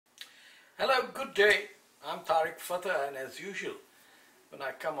Hello, good day. I'm Tariq Fatah, and as usual, when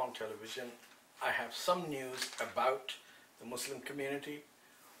I come on television, I have some news about the Muslim community,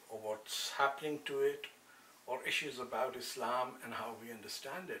 or what's happening to it, or issues about Islam and how we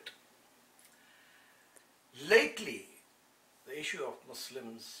understand it. Lately, the issue of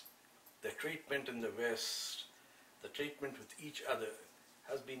Muslims, their treatment in the West, the treatment with each other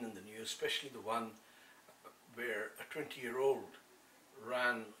has been in the news, especially the one where a 20-year-old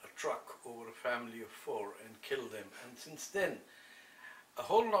ran a truck over a family of 4 and killed them. And since then, a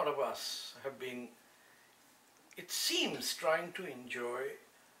whole lot of us have been, it seems, trying to enjoy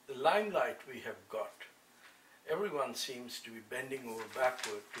the limelight we have got. Everyone seems to be bending over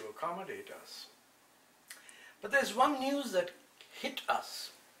backward to accommodate us. But there's one news that hit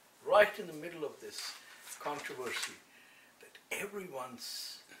us right in the middle of this controversy, that everyone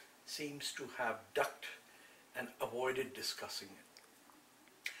seems to have ducked and avoided discussing it.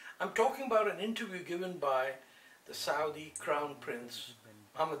 I'm talking about an interview given by the Saudi Crown Prince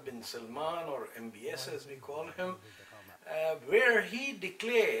Mohammed bin Salman, or MBS as we call him, where he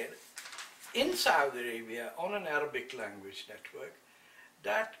declared in Saudi Arabia on an Arabic language network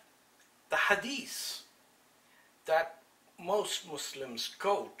that the Hadith that most Muslims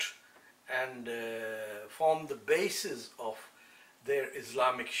quote and form the basis of their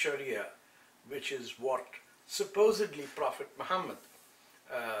Islamic Sharia, which is what supposedly Prophet Muhammad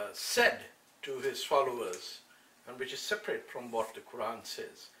said to his followers, and which is separate from what the Quran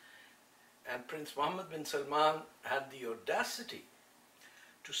says. And Prince Mohammed bin Salman had the audacity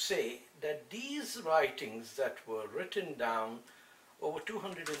to say that these writings that were written down over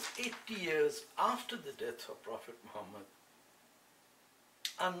 280 years after the death of Prophet Muhammad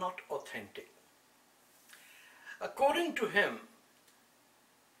are not authentic. According to him,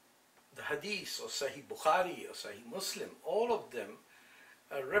 the Hadith or Sahih Bukhari or Sahih Muslim, all of them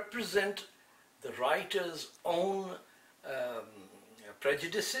represent the writer's own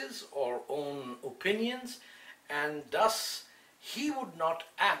prejudices or own opinions, and thus he would not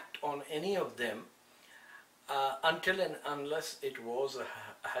act on any of them until and unless it was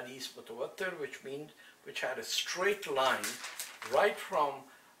a hadith mutawatir, which had a straight line right from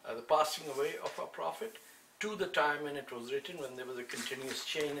the passing away of our prophet to the time when it was written, when there was a continuous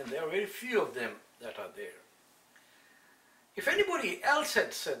chain, and there are very few of them that are there. If anybody else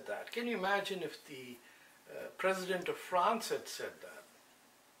had said that, can you imagine if the President of France had said that?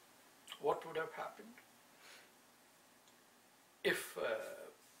 What would have happened? If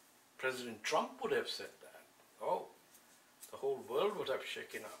President Trump would have said that, oh, the whole world would have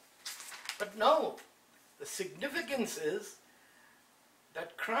shaken up. But no, the significance is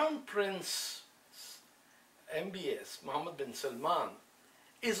that Crown Prince MBS, Mohammed bin Salman,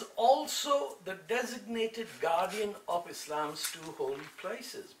 is also the designated guardian of Islam's 2 holy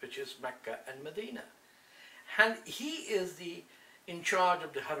places, which is Mecca and Medina. And he is in charge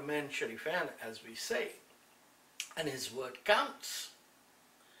of the Haramain Sharifain, as we say, and his word counts.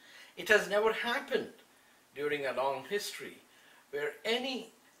 It has never happened during a long history where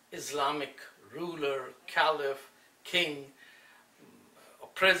any Islamic ruler, caliph, king, or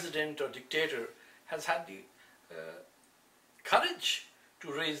president or dictator has had the courage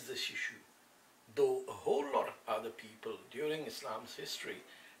to raise this issue, though a whole lot of other people during Islam's history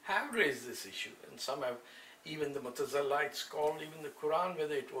have raised this issue, and some have, even the Mutazilites called even the Quran,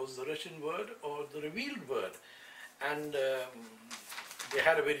 whether it was the written word or the revealed word, and they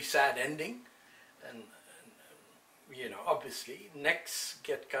had a very sad ending, and you know, obviously necks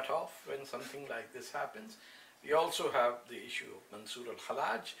get cut off when something like this happens. We also have the issue of Mansur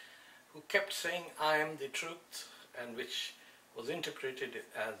al-Khalaj, who kept saying, "I am the truth," and which was interpreted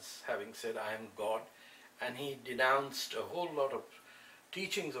as having said, "I am God," and he denounced a whole lot of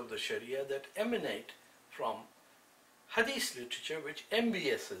teachings of the Sharia that emanate from Hadith literature, which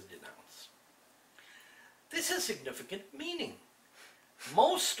MBS has denounced. This has significant meaning.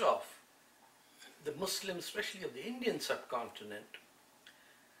 Most of the Muslims, especially of the Indian subcontinent,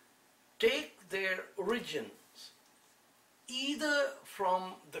 take their origins either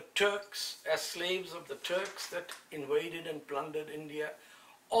from the Turks, as slaves of the Turks that invaded and plundered India,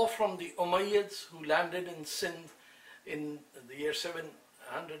 or from the Umayyads who landed in Sindh in the year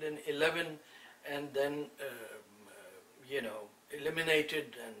 711 and then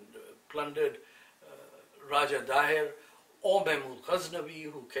eliminated and plundered Raja Dahir, or Mahmud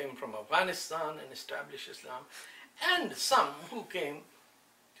Ghaznavi, who came from Afghanistan and established Islam, and some who came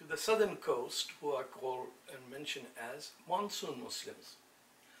to the southern coast, who are called and mentioned as monsoon Muslims.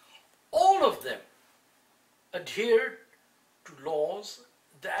 All of them adhered to laws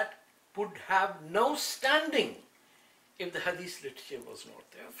that would have no standing if the Hadith literature was not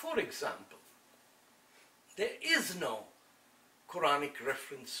there. For example, there is no Quranic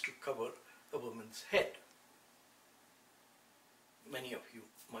reference to cover a woman's head. Many of you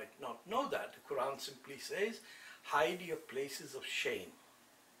might not know that. The Quran simply says, hide your places of shame,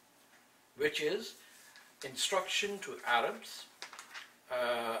 which is instruction to Arabs,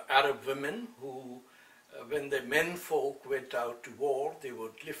 Arab women who, when the men folk went out to war, they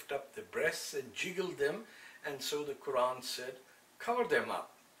would lift up their breasts and jiggle them, and so the Quran said, cover them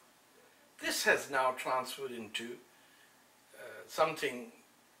up. This has now transferred into something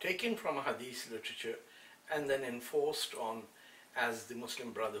taken from Hadith literature and then enforced on as the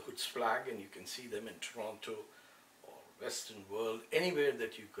Muslim Brotherhood's flag, and you can see them in Toronto or Western world, anywhere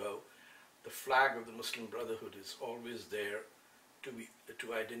that you go, the flag of the Muslim Brotherhood is always there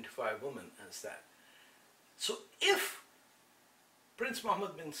to identify a woman as that. So if Prince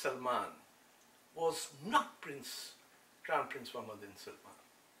Mohammed bin Salman was not Crown Prince Mohammed bin Salman,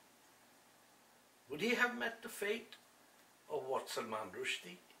 would he have met the fate of what Salman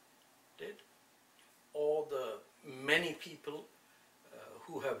Rushdie did, or the many people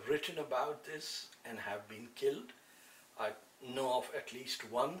who have written about this and have been killed? I know of at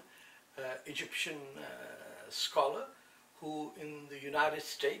least one Egyptian scholar who in the United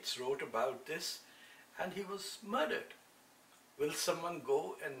States wrote about this, and he was murdered. Will someone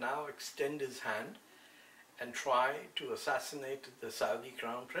go and now extend his hand and try to assassinate the Saudi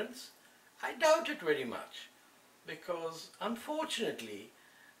Crown Prince? I doubt it very much, because unfortunately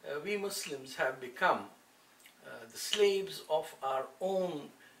we Muslims have become the slaves of our own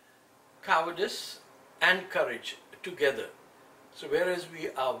cowardice and courage together. So whereas we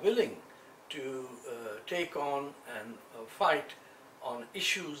are willing to take on and fight on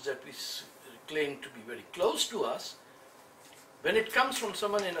issues that we claim to be very close to us, when it comes from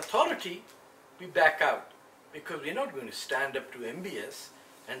someone in authority, we back out, because we're not going to stand up to MBS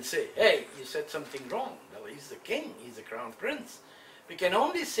and say, hey, you said something wrong. No, he's the king, he's the crown prince. We can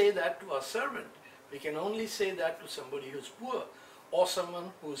only say that to our servant. We can only say that to somebody who's poor, or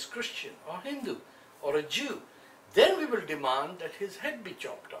someone who's Christian, or Hindu, or a Jew. Then we will demand that his head be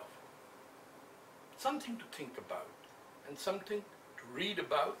chopped off. Something to think about, and something to read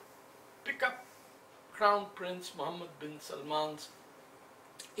about. Pick up Crown Prince Mohammed bin Salman's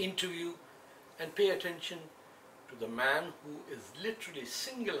interview and pay attention to the man who is literally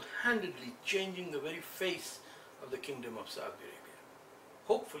single-handedly changing the very face of the Kingdom of Saudi Arabia,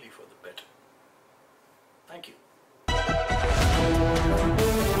 hopefully for the better. Thank you.